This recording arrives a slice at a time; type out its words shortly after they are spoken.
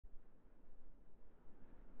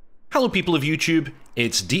Hello people of YouTube,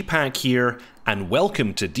 it's Deepak here, and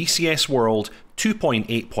welcome to DCS World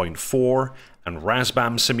 2.8.4 and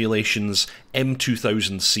Razbam Simulations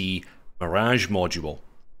M2000C Mirage Module.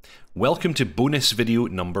 Welcome to bonus video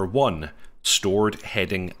number 1, Stored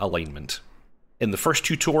Heading Alignment. In the first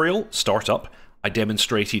tutorial, Startup, I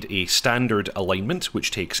demonstrated a standard alignment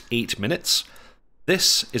which takes 8 minutes.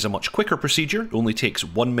 This is a much quicker procedure, only takes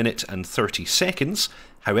 1 minute and 30 seconds.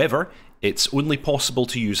 However, it's only possible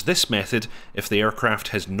to use this method if the aircraft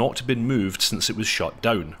has not been moved since it was shut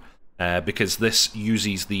down, because this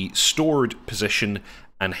uses the stored position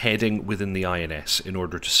and heading within the INS in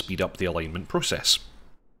order to speed up the alignment process.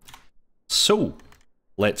 So,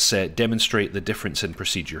 let's demonstrate the difference in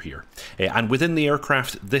procedure here. And within the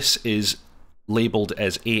aircraft, this is labelled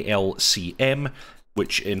as ALCM,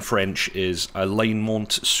 which in French is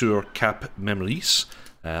Alignment sur Cap Memories.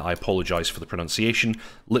 I apologise for the pronunciation.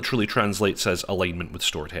 Literally translates as alignment with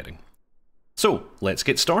stored heading. So, let's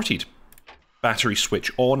get started. Battery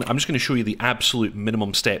switch on. I'm just going to show you the absolute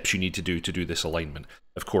minimum steps you need to do this alignment.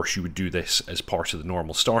 Of course, you would do this as part of the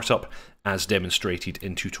normal startup, as demonstrated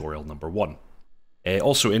in tutorial number 1.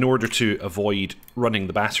 Also, in order to avoid running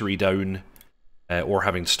the battery down or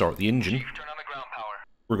having to start the engine, Turn on the ground power.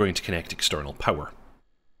 we're going to connect external power.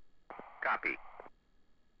 Copy.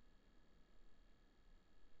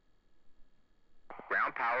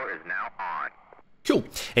 Ground power is now on. Cool.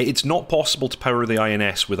 It's not possible to power the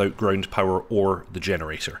INS without ground power or the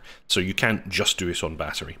generator, so you can't just do it on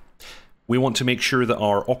battery. We want to make sure that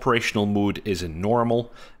our operational mode is in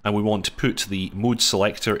normal, and we want to put the mode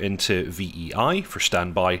selector into VEI for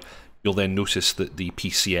standby. You'll then notice that the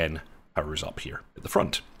PCN powers up here at the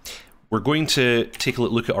front. We're going to take a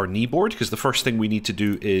look at our knee board, because the first thing we need to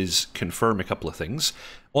do is confirm a couple of things.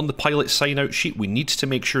 On the pilot sign-out sheet, we need to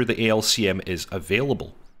make sure the ALCM is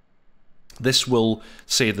available. This will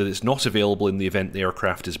say that it's not available in the event the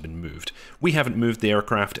aircraft has been moved. We haven't moved the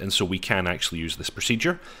aircraft, and so we can actually use this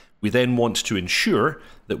procedure. We then want to ensure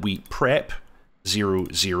that we prep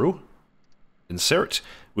 00, insert.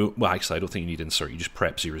 Well, actually, I don't think you need insert, you just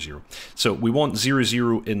prep 00. So we want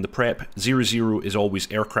 00 in the prep. 00 is always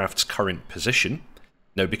aircraft's current position.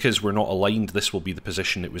 Now, because we're not aligned, this will be the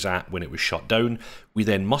position it was at when it was shut down. We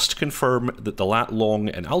then must confirm that the lat long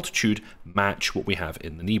and altitude match what we have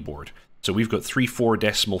in the knee board. So we've got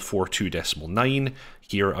 34.42.9.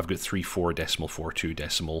 Here I've got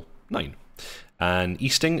 34.42.9. And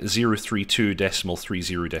easting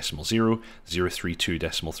 032.30.0,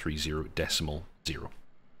 032.30.0.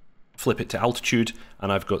 Flip it to altitude,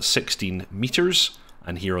 and I've got 16 meters,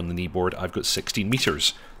 and here on the knee board I've got 16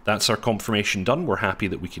 meters. That's our confirmation done. We're happy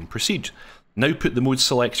that we can proceed. Now put the mode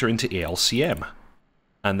selector into ALCM,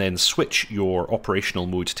 and then switch your operational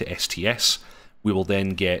mode to STS. We will then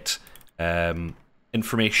get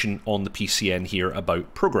information on the PCN here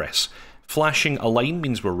about progress. Flashing align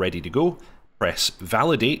means we're ready to go. Press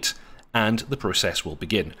validate, and the process will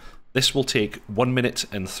begin. This will take 1 minute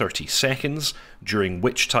and 30 seconds, during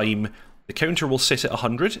which time the counter will sit at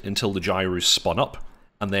 100 until the gyros spun up,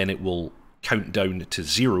 and then it will count down to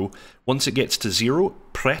 0. Once it gets to 0,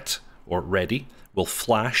 prêt, or ready, will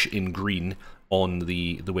flash in green on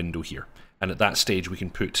the window here. And at that stage we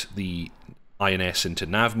can put the INS into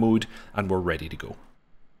nav mode, and we're ready to go.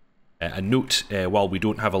 And note, while we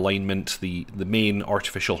don't have alignment, the main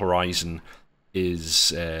artificial horizon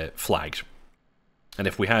is flagged. And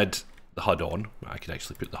if we had the HUD on, I could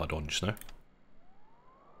actually put the HUD on just now,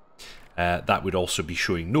 that would also be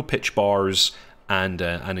showing no pitch bars and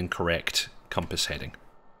an incorrect compass heading.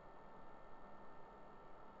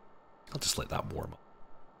 I'll just let that warm up.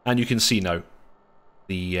 And you can see now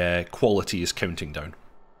the quality is counting down.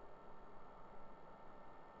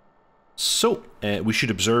 So, we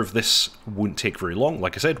should observe this won't take very long.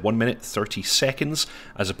 Like I said, 1 minute, 30 seconds,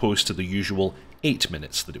 as opposed to the usual 8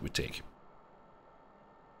 minutes that it would take.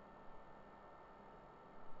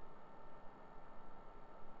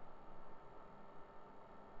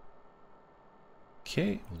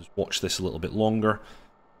 Okay, we'll just watch this a little bit longer.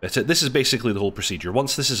 But this is basically the whole procedure.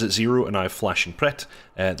 Once this is at 0 and I have flashing pret,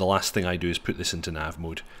 the last thing I do is put this into nav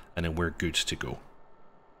mode, and then we're good to go.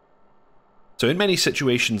 So in many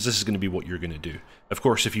situations, this is going to be what you're going to do. Of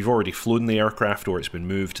course, if you've already flown the aircraft or it's been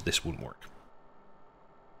moved, this won't work.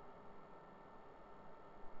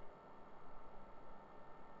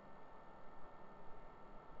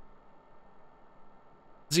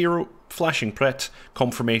 Zero, flashing pret,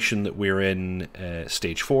 confirmation that we're in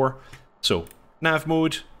stage 4. So nav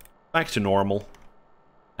mode, back to normal,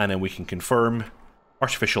 and then we can confirm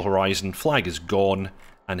artificial horizon, flag is gone,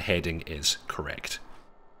 and heading is correct.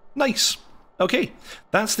 Nice. Okay,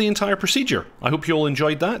 that's the entire procedure. I hope you all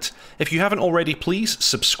enjoyed that. If you haven't already, please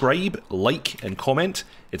subscribe, like, and comment.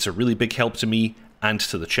 It's a really big help to me and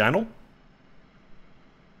to the channel.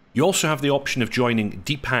 You also have the option of joining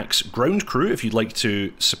Deepak's ground crew if you'd like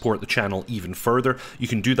to support the channel even further. You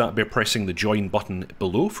can do that by pressing the join button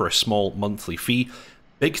below for a small monthly fee.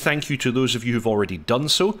 Big thank you to those of you who've already done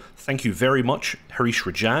so. Thank you very much, Harish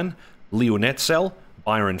Rajan, Leo Netzel,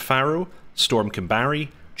 Byron Farrow, Storm Kambari,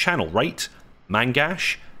 Channel Right,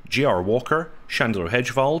 Mangash, J.R. Walker, Chandler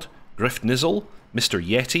Hedgevald, Grift Nizzle, Mr.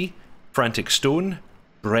 Yeti, Frantic Stone,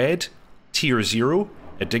 Bread, Tier Zero,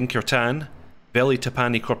 Edinkirtan, Belly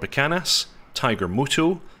Tapani Corpicanas, Tiger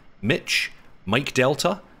Moto, Mitch, Mike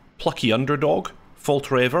Delta, Plucky Underdog, Fault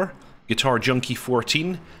Rever, Guitar Junkie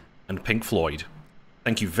 14, and Pink Floyd.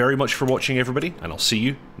 Thank you very much for watching, everybody, and I'll see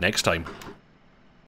you next time.